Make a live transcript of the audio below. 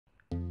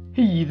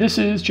Hey, this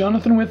is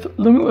Jonathan with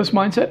Limitless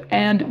Mindset,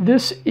 and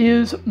this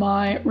is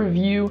my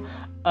review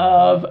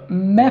of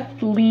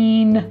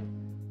methylene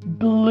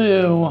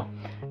blue.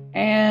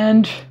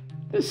 And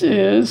this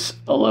is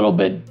a little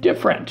bit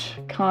different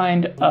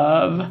kind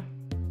of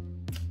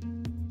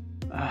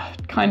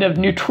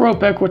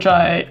nootropic, which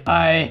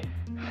I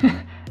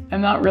am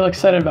not real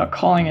excited about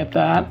calling it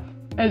that.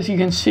 As you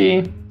can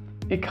see,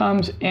 it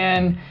comes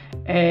in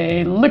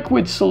a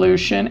liquid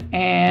solution,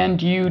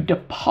 and you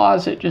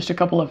deposit just a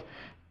couple of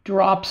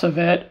drops of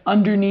it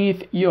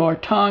underneath your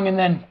tongue and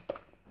then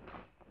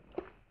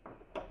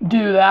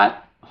do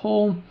that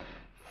whole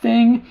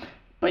thing.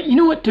 But you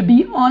know what, to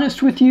be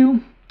honest with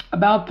you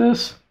about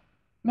this,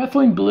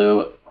 methylene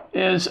blue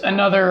is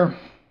another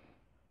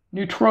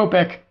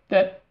nootropic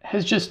that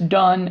has just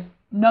done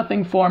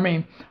nothing for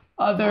me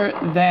other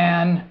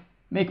than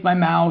make my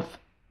mouth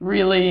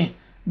really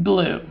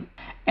blue.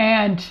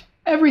 And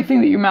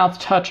everything that your mouth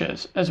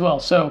touches as well.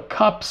 So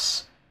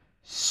cups,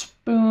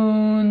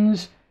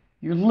 spoons,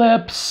 your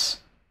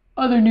lips,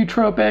 other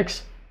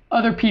nootropics,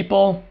 other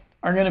people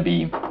are going to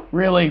be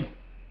really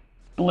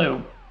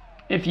blue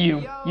if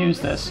you use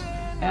this.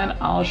 And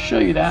I'll show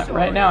you that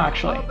right now,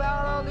 actually.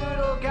 About a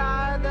little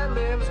guy that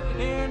lives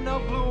in a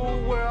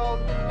blue world,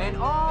 and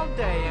all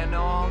day and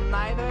all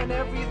night, and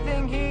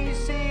everything he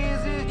sees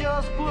is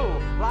just blue,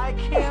 like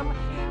him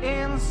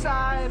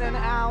inside and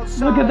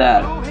outside. Look at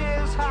that.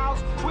 His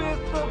house with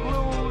the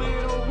blue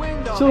little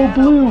window. So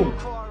blue,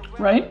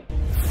 right?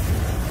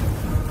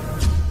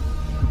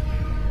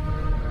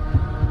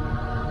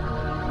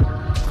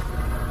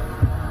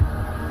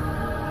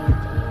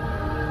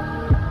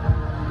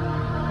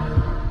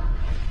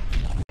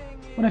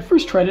 When I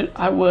first tried it,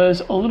 I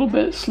was a little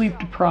bit sleep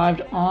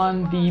deprived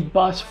on the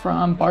bus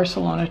from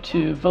Barcelona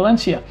to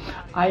Valencia.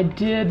 I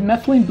did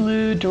methylene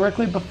blue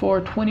directly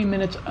before 20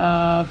 minutes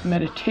of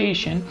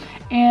meditation,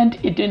 and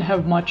it didn't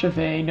have much of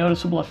a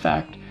noticeable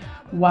effect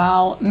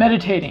while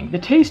meditating. The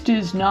taste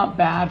is not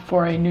bad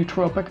for a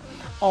nootropic,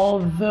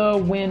 although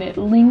when it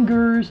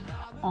lingers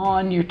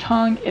on your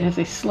tongue, it has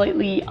a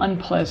slightly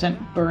unpleasant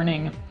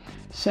burning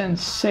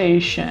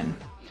sensation.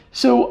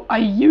 So I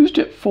used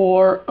it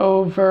for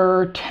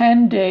over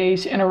 10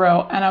 days in a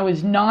row, and I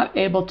was not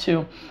able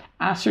to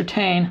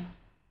ascertain,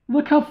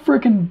 look how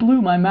freaking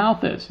blue my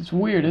mouth is. It's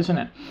weird, isn't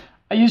it?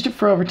 I used it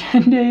for over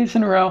 10 days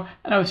in a row,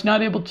 and I was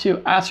not able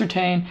to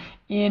ascertain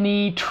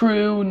any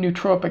true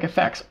nootropic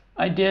effects.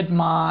 I did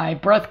my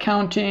breath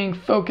counting,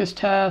 focus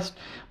test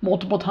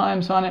multiple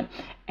times on it,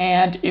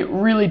 and it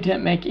really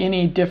didn't make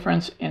any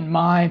difference in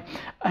my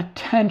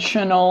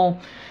attentional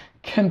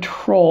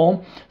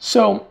control.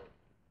 So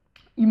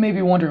you may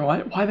be wondering,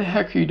 why the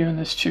heck are you doing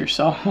this to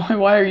yourself?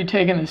 Why are you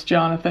taking this,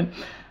 Jonathan?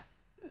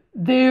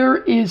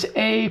 There is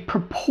a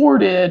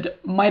purported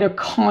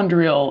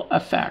mitochondrial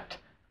effect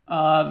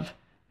of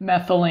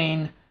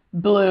methylene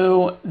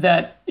blue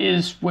that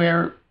is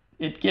where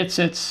it gets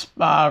its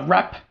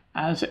rep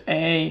as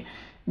a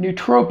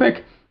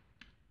nootropic.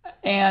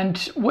 And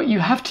what you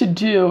have to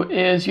do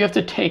is you have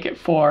to take it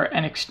for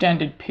an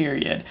extended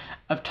period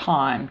of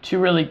time to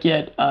really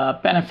get a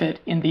benefit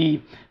in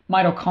the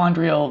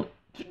mitochondrial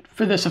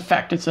for this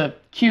effect. It's a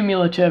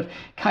cumulative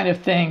kind of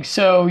thing.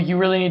 So you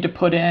really need to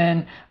put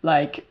in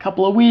like a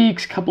couple of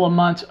weeks, couple of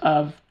months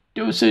of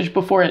dosage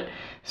before it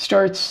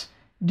starts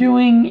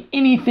doing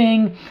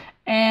anything.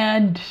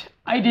 And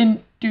I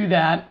didn't do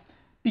that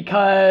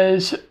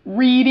because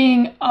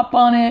reading up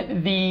on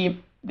it,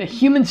 the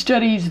human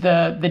studies,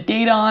 the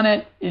data on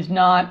it is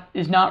not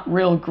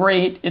real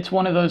great. It's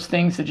one of those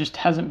things that just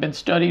hasn't been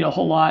studied a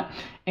whole lot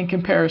in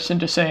comparison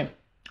to, say,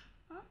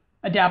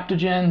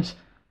 adaptogens,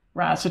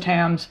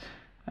 racetams,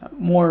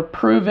 more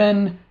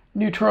proven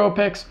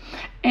nootropics.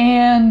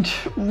 And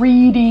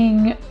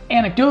reading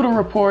anecdotal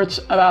reports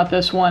about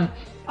this one,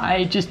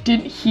 I just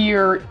didn't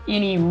hear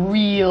any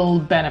real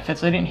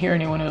benefits. I didn't hear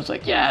anyone who was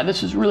like, yeah,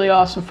 this is really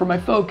awesome for my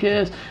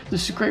focus,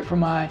 this is great for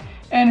my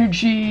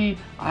energy,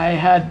 I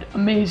had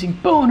amazing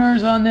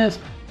boners on this.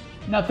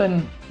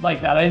 Nothing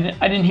like that. I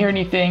didn't hear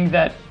anything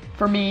that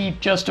for me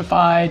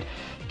justified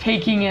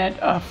taking it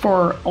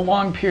for a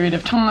long period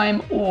of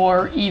time,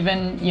 or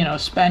even,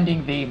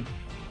 spending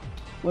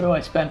what do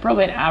I spend?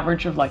 Probably an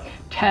average of like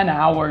 10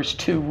 hours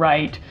to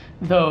write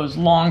those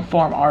long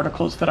form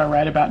articles that I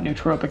write about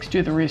nootropics,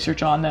 do the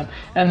research on them,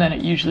 and then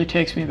it usually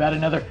takes me about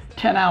another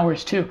 10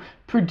 hours to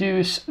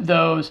produce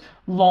those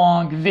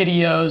long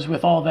videos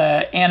with all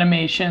the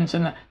animations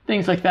and the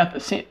things like that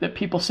that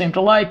people seem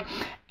to like.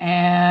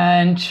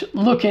 And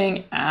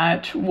looking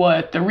at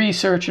what the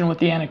research and what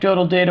the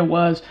anecdotal data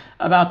was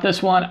about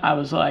this one, I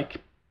was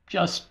like,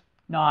 just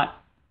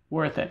not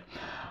worth it.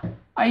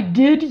 I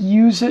did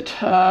use it,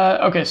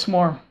 some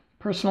more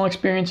personal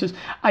experiences.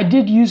 I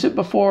did use it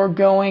before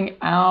going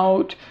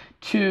out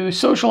to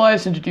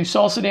socialize and to do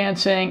salsa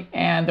dancing,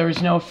 and there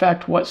was no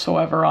effect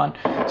whatsoever on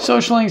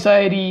social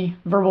anxiety,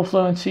 verbal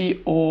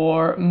fluency,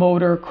 or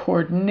motor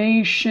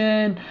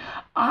coordination.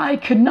 I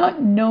could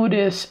not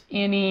notice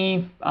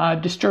any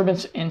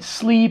disturbance in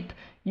sleep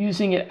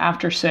using it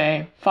after,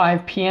 say,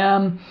 5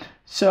 p.m.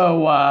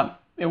 So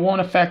it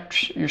won't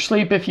affect your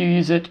sleep if you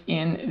use it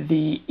in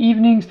the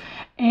evenings.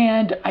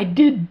 And I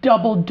did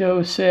double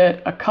dose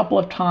it a couple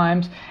of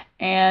times,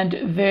 and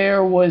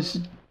there was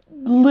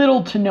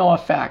little to no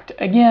effect.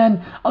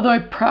 Again, although I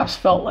perhaps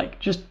felt like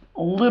just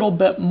a little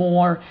bit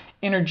more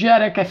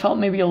energetic, I felt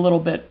maybe a little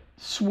bit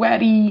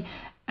sweaty,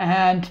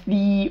 and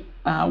the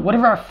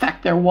whatever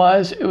effect there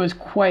was, it was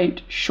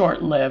quite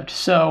short-lived,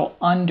 so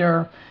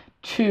under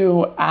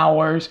 2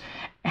 hours.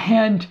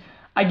 And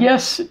I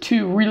guess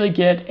to really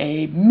get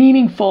a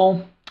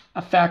meaningful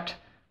effect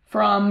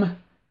from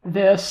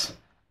this,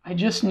 I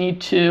just need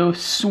to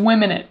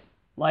swim in it.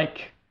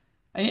 Like,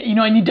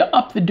 I need to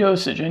up the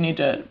dosage. I need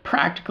to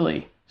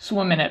practically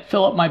swim in it,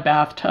 fill up my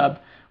bathtub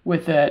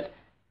with it,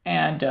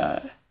 and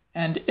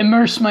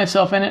immerse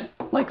myself in it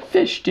like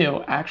fish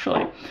do,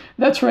 actually.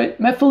 That's right,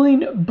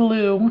 Methylene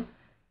Blue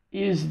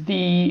is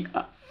the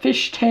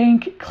fish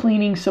tank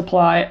cleaning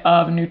supply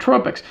of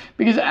nootropics,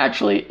 because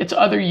actually its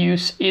other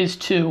use is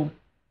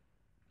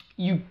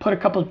you put a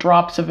couple of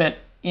drops of it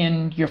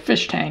in your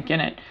fish tank,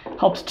 and it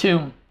helps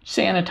to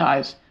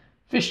sanitize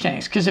fish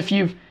tanks. Because if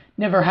you've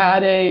never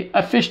had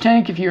a fish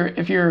tank, if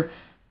your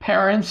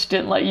parents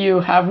didn't let you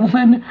have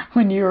one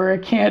when you were a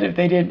kid, if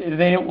they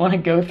didn't want to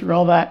go through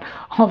all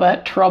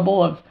that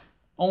trouble of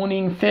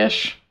owning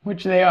fish,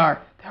 which they're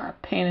a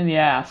pain in the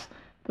ass.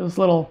 Those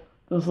little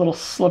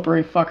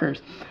slippery fuckers.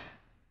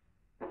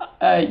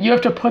 You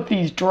have to put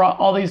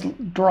all these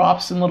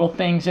drops and little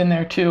things in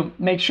there to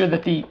make sure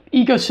that the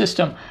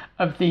ecosystem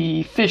of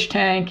the fish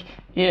tank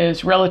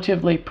is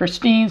relatively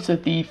pristine, so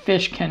that the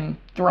fish can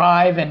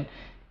thrive, and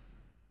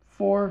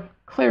for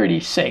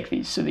clarity's sake,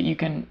 so that you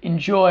can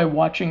enjoy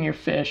watching your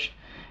fish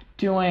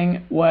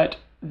doing what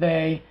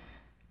they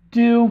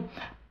do.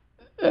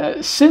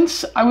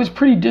 Since I was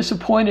pretty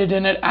disappointed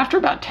in it, after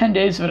about 10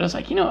 days of it, I was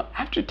like,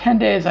 after 10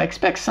 days, I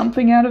expect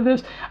something out of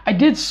this. I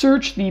did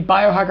search the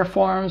biohacker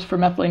forums for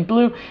Methylene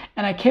Blue,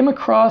 and I came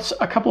across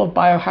a couple of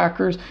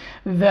biohackers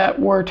that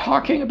were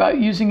talking about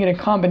using it in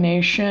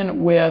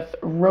combination with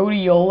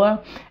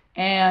rhodiola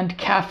and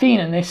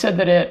caffeine, and they said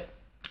that it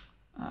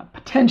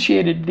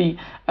potentiated the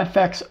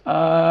effects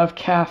of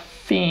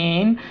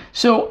caffeine.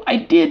 So I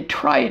did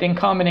try it in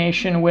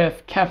combination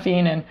with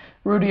caffeine and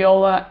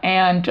rhodiola,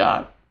 and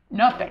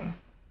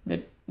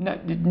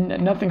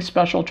nothing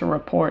special to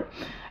report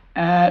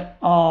at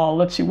all.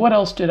 Let's see, what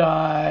else did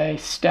I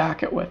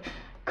stack it with?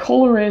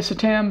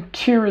 Chloracetone,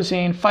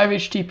 tyrosine,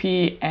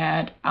 5-HTP,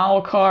 and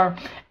Alcar,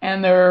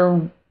 and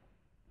there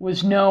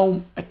was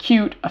no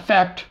acute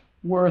effect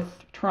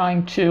worth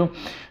trying to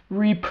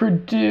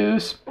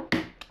reproduce.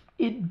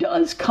 It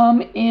does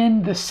come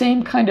in the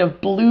same kind of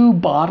blue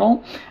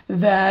bottle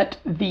that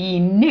the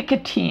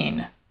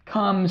nicotine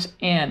comes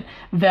in,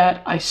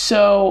 that I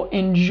so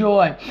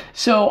enjoy.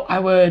 So I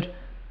would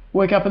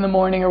wake up in the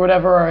morning or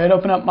whatever, or I'd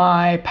open up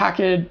my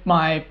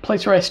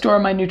place where I store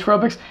my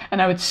nootropics,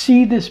 and I would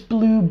see this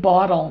blue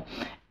bottle,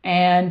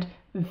 and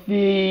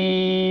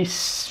the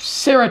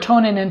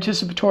serotonin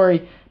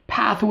anticipatory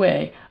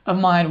pathway of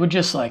mine would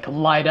just like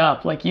light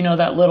up, like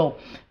that little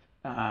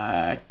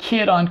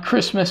kid on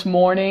Christmas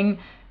morning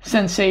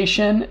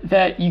sensation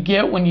that you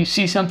get when you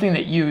see something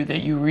that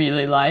you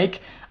really like.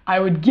 I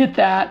would get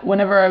that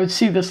whenever I would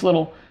see this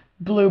little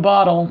blue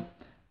bottle,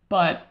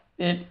 but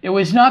it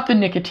was not the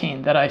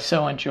nicotine that I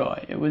so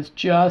enjoy. It was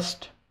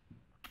just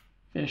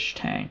fish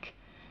tank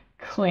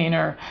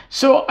cleaner.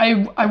 So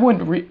I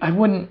wouldn't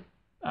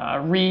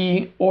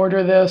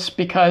reorder this,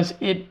 because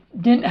it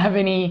didn't have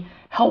any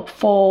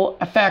helpful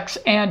effects,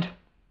 and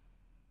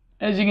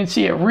as you can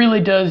see, it really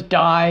does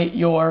dye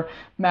your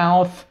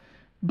mouth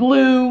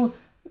blue.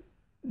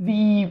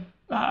 The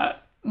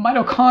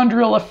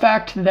mitochondrial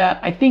effect that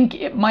I think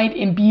it might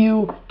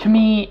imbue, to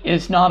me,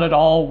 is not at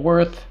all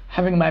worth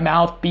having my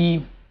mouth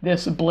be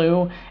this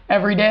blue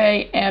every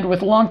day. And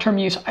with long-term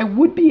use, I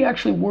would be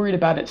actually worried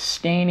about it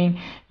staining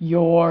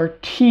your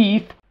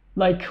teeth.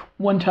 Like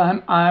one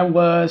time I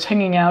was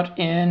hanging out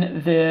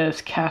in this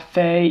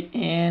cafe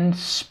in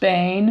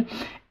Spain,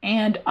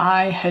 and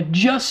I had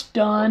just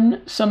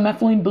done some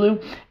Methylene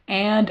Blue,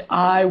 and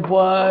I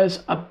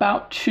was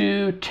about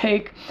to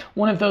take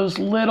one of those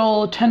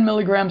little 10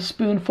 milligram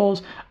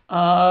spoonfuls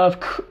of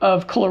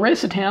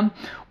chloracetone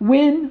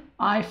when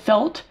I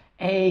felt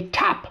a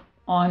tap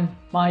on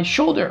my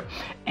shoulder.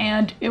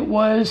 And it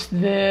was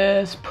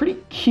this pretty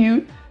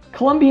cute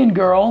Colombian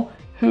girl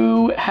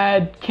who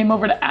came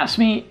over to ask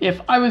me if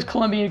I was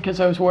Colombian,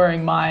 because I was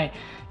wearing my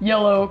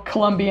yellow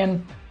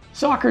Colombian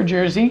soccer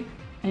jersey.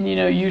 And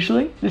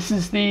usually this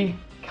is the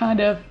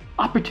kind of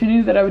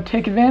opportunity that I would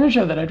take advantage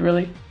of, that I'd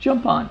really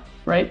jump on,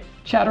 right?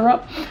 Chat her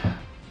up.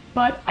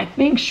 But I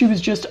think she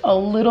was just a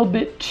little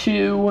bit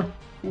too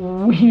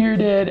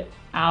weirded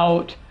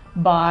out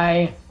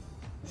by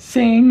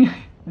seeing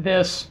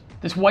this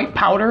white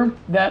powder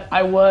that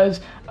I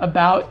was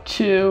about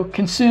to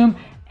consume,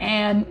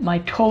 and my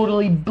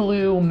totally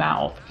blue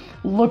mouth,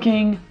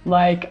 looking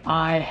like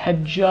I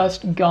had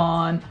just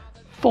gone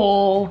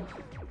full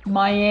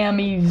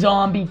Miami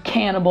zombie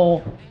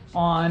cannibal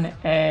on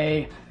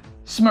a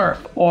Smurf,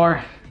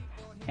 or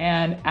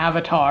and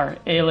Avatar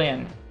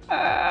Alien.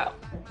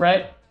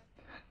 Right?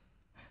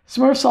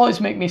 Smurfs always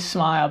make me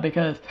smile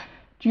because,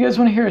 do you guys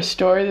want to hear a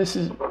story? This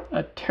is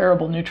a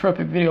terrible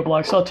nootropic video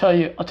blog, so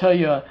I'll tell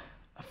you a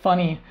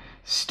funny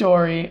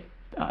story.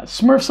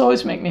 Smurfs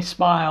always make me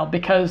smile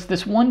because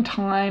this one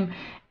time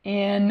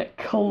in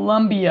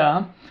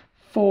Colombia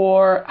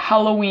for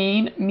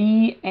Halloween,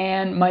 me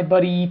and my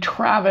buddy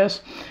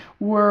Travis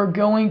were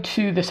going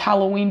to this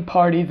Halloween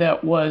party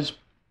that was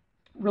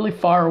really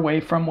far away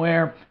from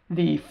where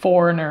the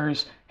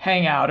foreigners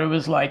hang out. It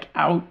was like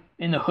out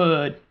in the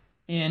hood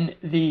in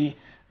the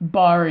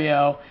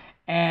barrio,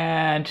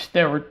 and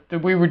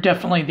we were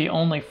definitely the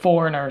only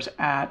foreigners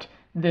at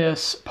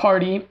this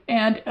party.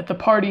 And at the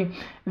party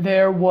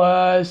there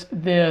was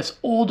this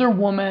older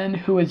woman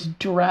who was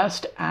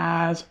dressed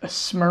as a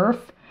Smurf,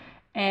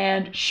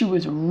 and she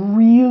was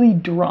really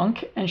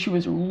drunk and she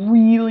was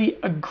really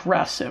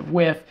aggressive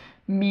with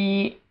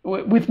me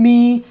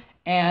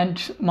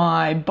and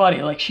my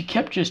buddy. Like, she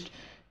kept just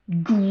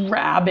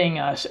grabbing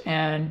us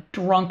and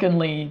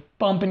drunkenly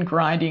bump and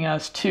grinding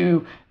us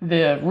to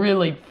the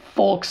really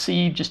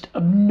folksy, just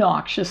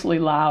obnoxiously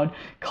loud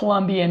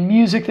Colombian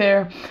music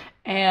there.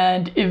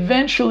 And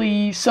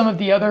eventually some of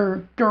the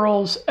other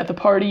girls at the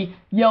party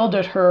yelled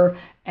at her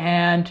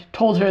and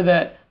told her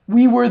that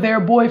we were their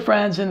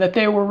boyfriends and that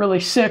they were really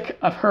sick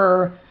of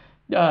her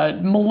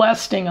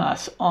molesting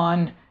us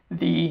on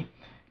the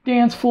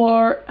dance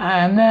floor.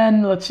 And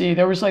then, let's see,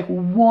 there was like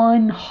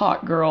one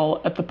hot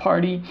girl at the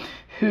party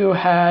who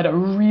had a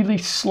really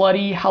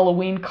slutty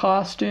Halloween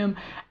costume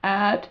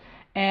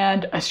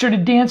and I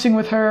started dancing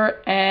with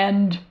her,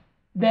 and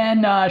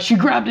then she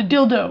grabbed a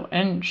dildo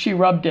and she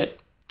rubbed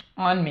it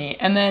on me.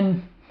 And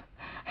then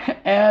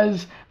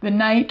as the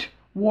night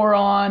wore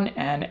on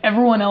and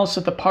everyone else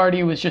at the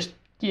party was just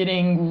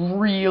getting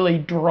really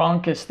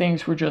drunk as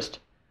things were just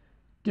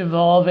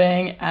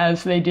devolving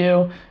as they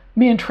do,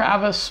 me and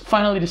Travis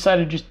finally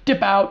decided to just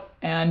dip out,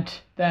 and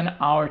then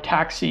our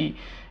taxi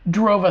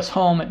drove us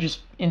home at just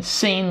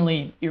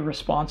insanely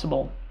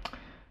irresponsible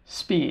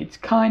speeds.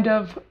 Kind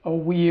of a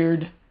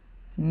weird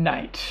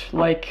night,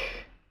 like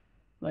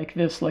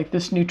this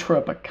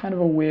nootropic, kind of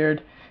a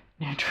weird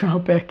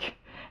nootropic.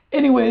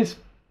 Anyways,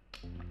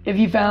 if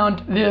you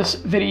found this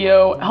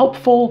video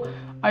helpful,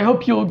 I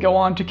hope you'll go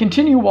on to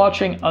continue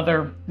watching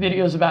other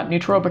videos about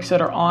nootropics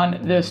that are on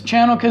this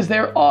channel, because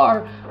there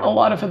are a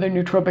lot of other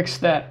nootropics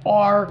that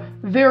are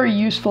very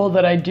useful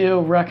that I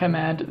do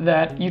recommend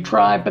that you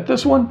try. But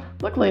this one,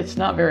 luckily, it's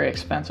not very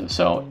expensive.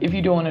 So if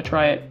you do want to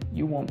try it,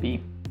 you won't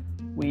be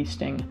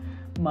wasting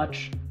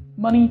much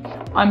money.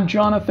 I'm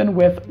Jonathan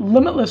with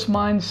Limitless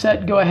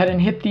Mindset. Go ahead and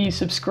hit the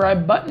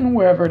subscribe button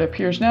wherever it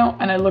appears now,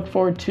 and I look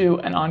forward to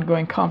an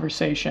ongoing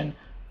conversation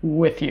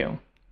with you.